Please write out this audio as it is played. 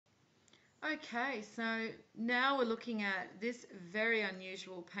Okay, so now we're looking at this very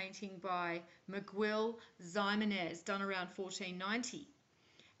unusual painting by Miguel Ximenez, done around 1490.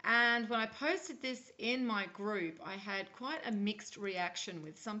 And when I posted this in my group, I had quite a mixed reaction,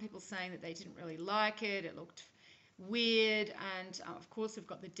 with some people saying that they didn't really like it, it looked weird, and of course we've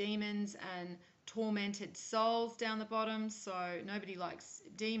got the demons and tormented souls down the bottom, so nobody likes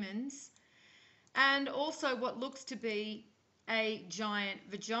demons. And also what looks to be a giant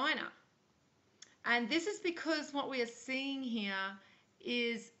vagina. And this is because what we are seeing here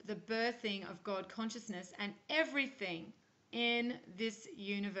is the birthing of God consciousness, and everything in this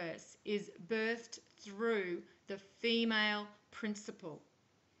universe is birthed through the female principle.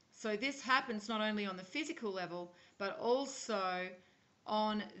 So this happens not only on the physical level, but also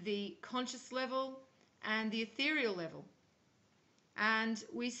on the conscious level and the ethereal level. And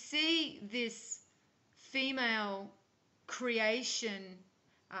we see this female creation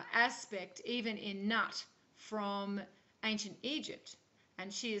aspect even in Nut from ancient Egypt,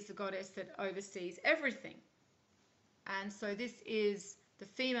 and she is the goddess that oversees everything. And so this is the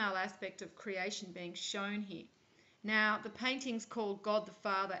female aspect of creation being shown here. Now, the painting's called God the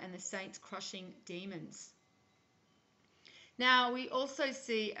Father and the Saints Crushing Demons. Now, we also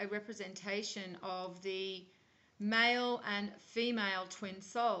see a representation of the male and female twin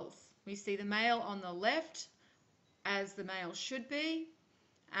souls. We see the male on the left, as the male should be,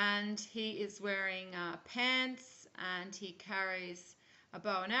 and he is wearing pants, and he carries a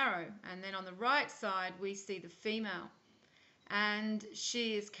bow and arrow. And then on the right side we see the female, and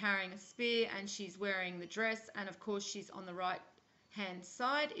she is carrying a spear, and she's wearing the dress, and of course she's on the right hand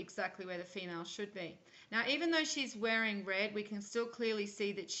side, exactly where the female should be. Now, even though she's wearing red, we can still clearly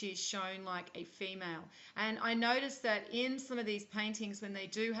see that she's shown like a female. And I noticed that in some of these paintings, when they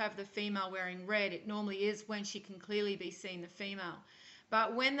do have the female wearing red, it normally is when she can clearly be seen, the female.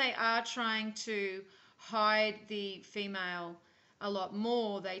 But when they are trying to hide the female a lot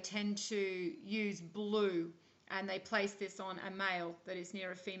more, they tend to use blue, and they place this on a male that is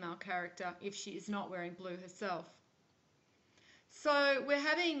near a female character if she is not wearing blue herself. So we're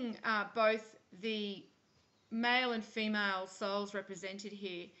having both the male and female souls represented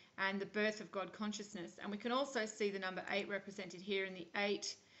here, and the birth of God consciousness. And we can also see the number 8 represented here in the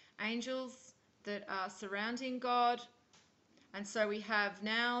 8 angels that are surrounding God. And so we have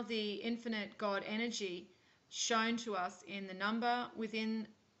now the infinite God energy shown to us in the number within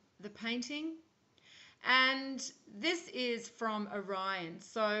the painting. And this is from Orion.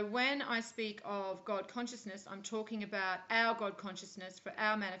 So when I speak of God consciousness, I'm talking about our God consciousness for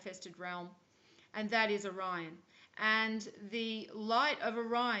our manifested realm, and that is Orion. And the light of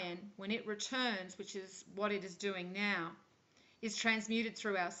Orion, when it returns, which is what it is doing now, is transmuted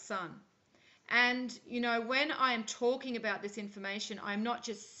through our sun. And, you know, when I am talking about this information, I'm not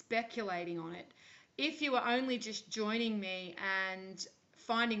just speculating on it. If you are only just joining me and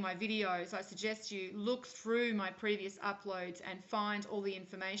finding my videos, I suggest you look through my previous uploads and find all the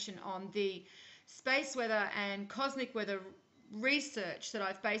information on the space weather and cosmic weather research that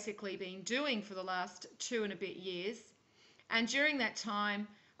I've basically been doing for the last 2 and a bit years. And during that time,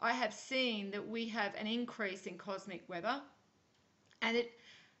 I have seen that we have an increase in cosmic weather, and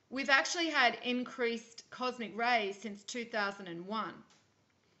we've actually had increased cosmic rays since 2001.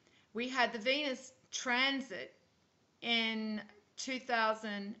 We had the Venus transit in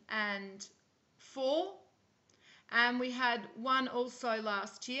 2004, and we had one also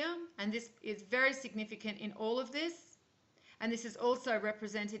last year, and this is very significant in all of this, and this is also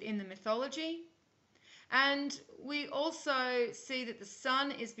represented in the mythology. And we also see that the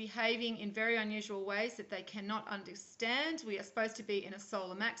sun is behaving in very unusual ways that they cannot understand. We are supposed to be in a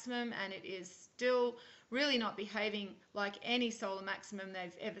solar maximum, and it is still really not behaving like any solar maximum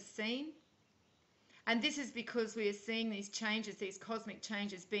they've ever seen. And this is because we are seeing these changes, these cosmic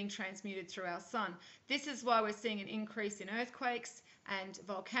changes being transmuted through our sun. This is why we're seeing an increase in earthquakes and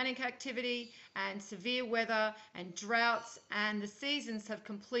volcanic activity and severe weather and droughts, and the seasons have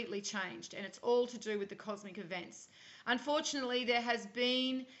completely changed, and it's all to do with the cosmic events. Unfortunately, there has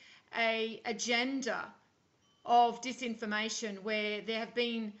been an agenda of disinformation where there have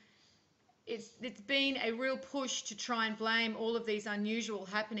been it's been a real push to try and blame all of these unusual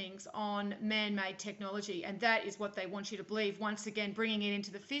happenings on man-made technology, and that is what they want you to believe, once again bringing it into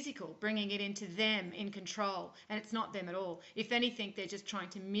the physical, bringing it into them in control, and it's not them at all. If anything, they're just trying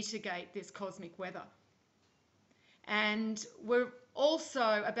to mitigate this cosmic weather. And we're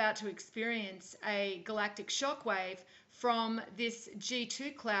also about to experience a galactic shockwave from this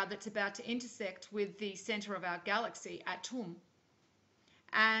G2 cloud that's about to intersect with the center of our galaxy, Atum.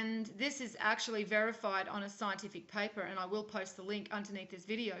 And this is actually verified on a scientific paper, and I will post the link underneath this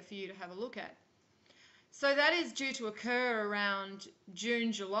video for you to have a look at. So that is due to occur around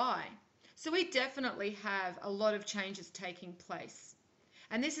June, July. So we definitely have a lot of changes taking place.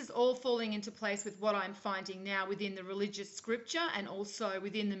 And this is all falling into place with what I'm finding now within the religious scripture and also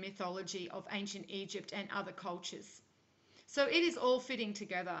within the mythology of ancient Egypt and other cultures. So it is all fitting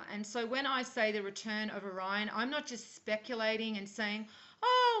together. And so when I say the return of Orion, I'm not just speculating and saying,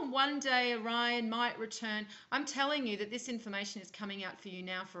 oh, one day Orion might return. I'm telling you that this information is coming out for you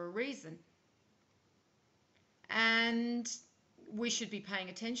now for a reason. And we should be paying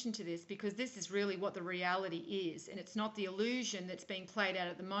attention to this because this is really what the reality is, and it's not the illusion that's being played out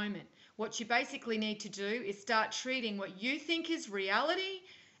at the moment. What you basically need to do is start treating what you think is reality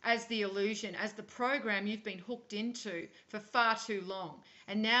as the illusion, as the program you've been hooked into for far too long.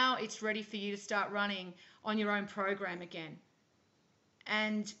 And now it's ready for you to start running on your own program again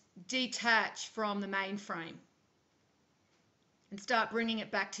and detach from the mainframe and start bringing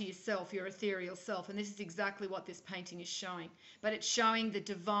it back to yourself, your ethereal self. And this is exactly what this painting is showing. But it's showing the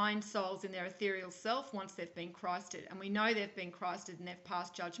divine souls in their ethereal self once they've been Christed. And we know they've been Christed and they've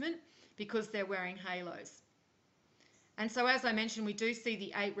passed judgment because they're wearing halos. And so, as I mentioned, we do see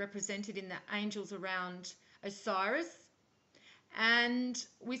the 8 represented in the angels around Osiris. And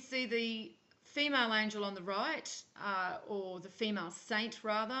we see the female angel on the right, or the female saint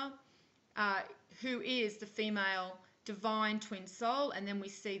rather, who is the female divine twin soul, and then we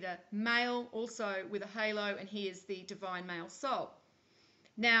see the male also with a halo, and he is the divine male soul.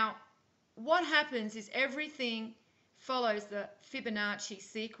 Now, what happens is everything follows the Fibonacci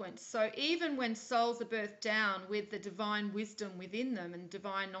sequence. So even when souls are birthed down with the divine wisdom within them and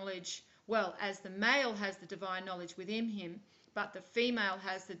divine knowledge, well, as the male has the divine knowledge within him, but the female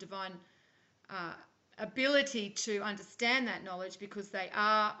has the divine ability to understand that knowledge because they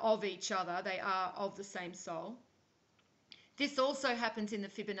are of each other, they are of the same soul. This also happens in the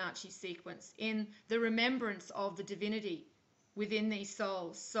Fibonacci sequence, in the remembrance of the divinity within these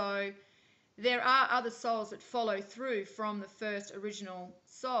souls. So there are other souls that follow through from the first original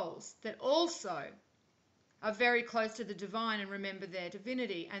souls that also are very close to the divine and remember their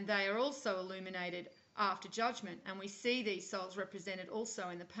divinity, and they are also illuminated after judgment. And we see these souls represented also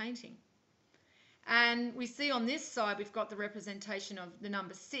in the painting. And we see on this side we've got the representation of the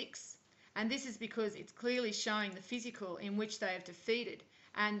number 6. And this is because it's clearly showing the physical in which they have defeated.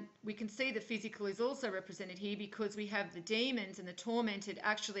 And we can see the physical is also represented here because we have the demons and the tormented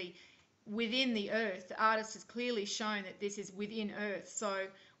actually within the earth. The artist has clearly shown that this is within earth. So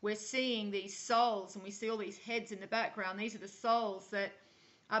we're seeing these souls, and we see all these heads in the background. These are the souls that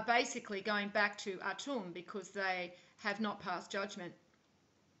are basically going back to Atum because they have not passed judgment.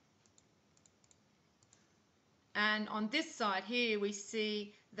 And on this side here, we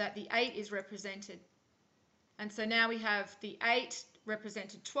see that the 8 is represented. And so now we have the 8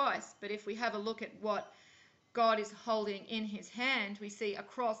 represented twice. But if we have a look at what God is holding in his hand, we see a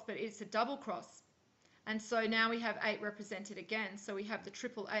cross, but it's a double cross. And so now we have 8 represented again. So we have the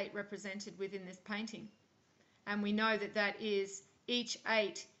triple 8 represented within this painting. And we know that that is, each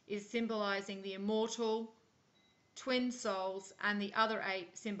 8 is symbolizing the immortal twin souls, and the other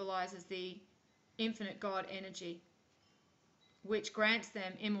 8 symbolizes the infinite God energy, which grants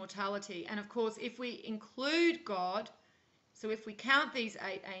them immortality. And of course, if we include God, so if we count these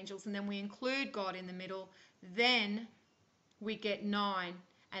 8 angels and then we include God in the middle, then we get 9.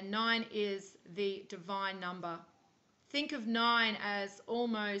 And 9 is the divine number. Think of 9 as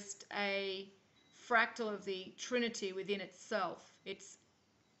almost a fractal of the Trinity within itself. It's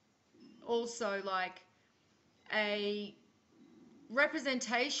also like a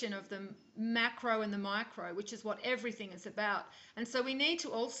representation of the macro and the micro, which is what everything is about. And so we need to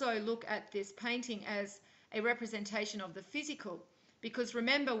also look at this painting as a representation of the physical, because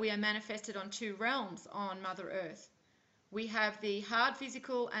remember, we are manifested on 2 realms on Mother Earth. We have the hard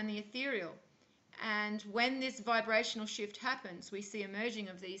physical and the ethereal. And when this vibrational shift happens, we see a merging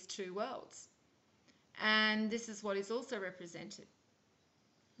of these 2 worlds. And this is what is also represented.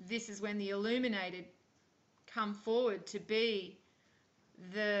 This is when the illuminated come forward to be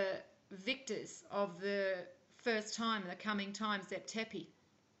the victors of the first time, the coming time, Zep Tepi.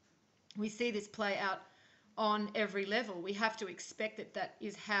 We see this play out on every level. We have to expect that that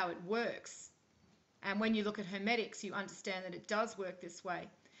is how it works. And when you look at Hermetics, you understand that it does work this way.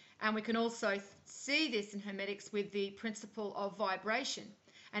 And we can also see this in Hermetics with the principle of vibration.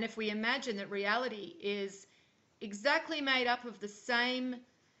 And if we imagine that reality is exactly made up of the same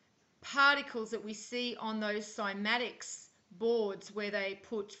particles that we see on those cymatics boards where they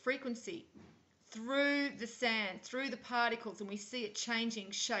put frequency through the sand, through the particles, and we see it changing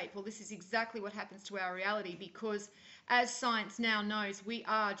shape. Well, this is exactly what happens to our reality, because as science now knows, we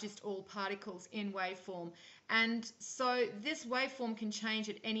are just all particles in waveform. And so this waveform can change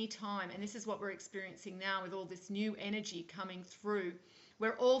at any time. And this is what we're experiencing now with all this new energy coming through.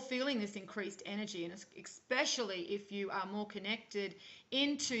 We're all feeling this increased energy, and especially if you are more connected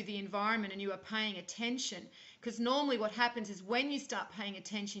into the environment and you are paying attention. Because normally what happens is when you start paying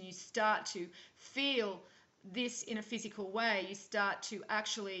attention, you start to feel this in a physical way. You start to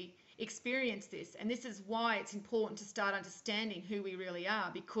actually experience this. And this is why it's important to start understanding who we really are,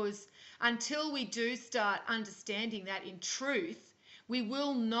 because until we do start understanding that in truth, we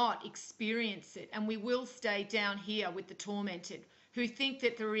will not experience it, and we will stay down here with the tormented, who think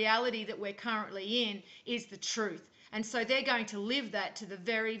that the reality that we're currently in is the truth. And so they're going to live that to the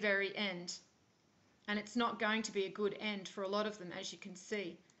very, very end. And it's not going to be a good end for a lot of them, as you can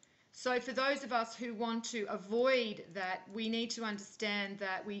see. So for those of us who want to avoid that, we need to understand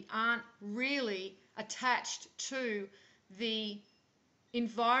that we aren't really attached to the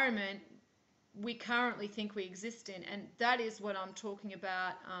environment we currently think we exist in. And that is what I'm talking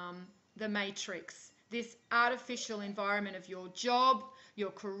about, the matrix. This artificial environment of your job,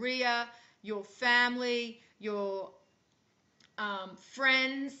 your career, your family, your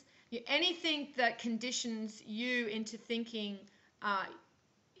friends, anything that conditions you into thinking,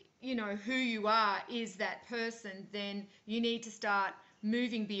 who you are is that person, then you need to start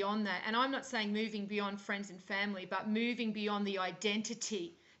moving beyond that. And I'm not saying moving beyond friends and family, but moving beyond the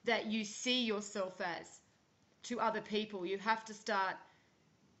identity that you see yourself as to other people. You have to start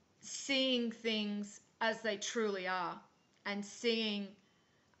seeing things as they truly are, and seeing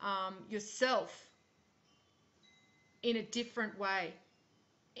yourself in a different way,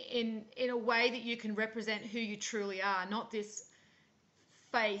 in a way that you can represent who you truly are, not this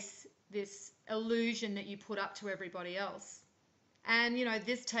face, this illusion that you put up to everybody else. And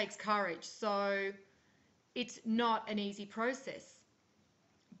this takes courage, so it's not an easy process.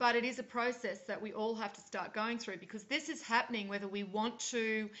 But it is a process that we all have to start going through, because this is happening whether we want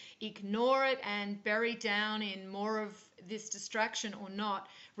to ignore it and bury down in more of this distraction or not.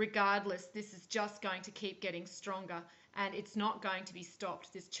 Regardless, this is just going to keep getting stronger, and it's not going to be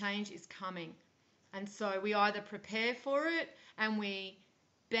stopped. This change is coming. And so we either prepare for it and we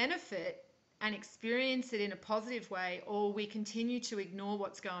benefit and experience it in a positive way, or we continue to ignore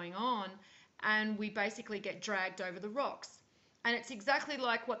what's going on and we basically get dragged over the rocks. And it's exactly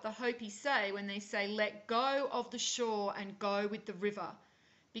like what the Hopis say when they say, let go of the shore and go with the river.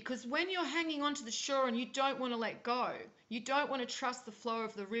 Because when you're hanging onto the shore and you don't want to let go, you don't want to trust the flow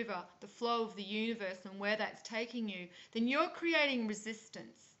of the river, the flow of the universe and where that's taking you, then you're creating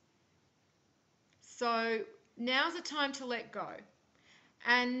resistance. So now's the time to let go.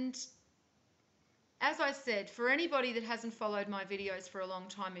 And as I said, for anybody that hasn't followed my videos for a long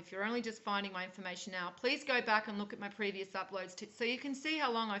time, if you're only just finding my information now, please go back and look at my previous uploads so you can see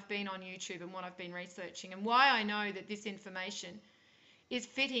how long I've been on YouTube and what I've been researching and why I know that this information is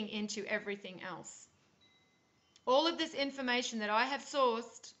fitting into everything else. All of this information that I have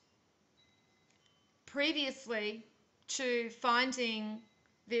sourced previously to finding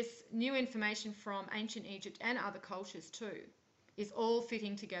this new information from ancient Egypt and other cultures too is all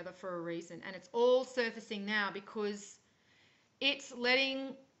fitting together for a reason, and it's all surfacing now because it's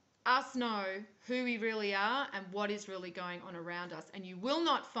letting us know who we really are and what is really going on around us. And you will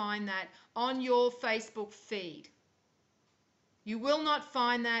not find that on your Facebook feed. You will not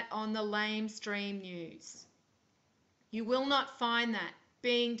find that on the lamestream news. You will not find that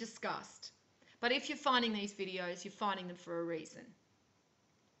being discussed. But if you're finding these videos, you're finding them for a reason.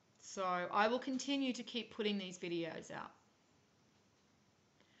 So I will continue to keep putting these videos out.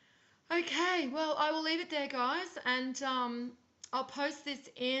 Okay, well, I will leave it there, guys, and I'll post this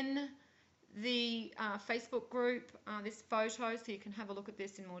in the Facebook group, this photo, so you can have a look at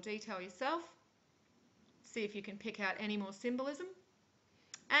this in more detail yourself. See if you can pick out any more symbolism.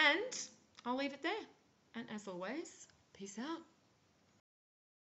 And I'll leave it there. And as always, peace out.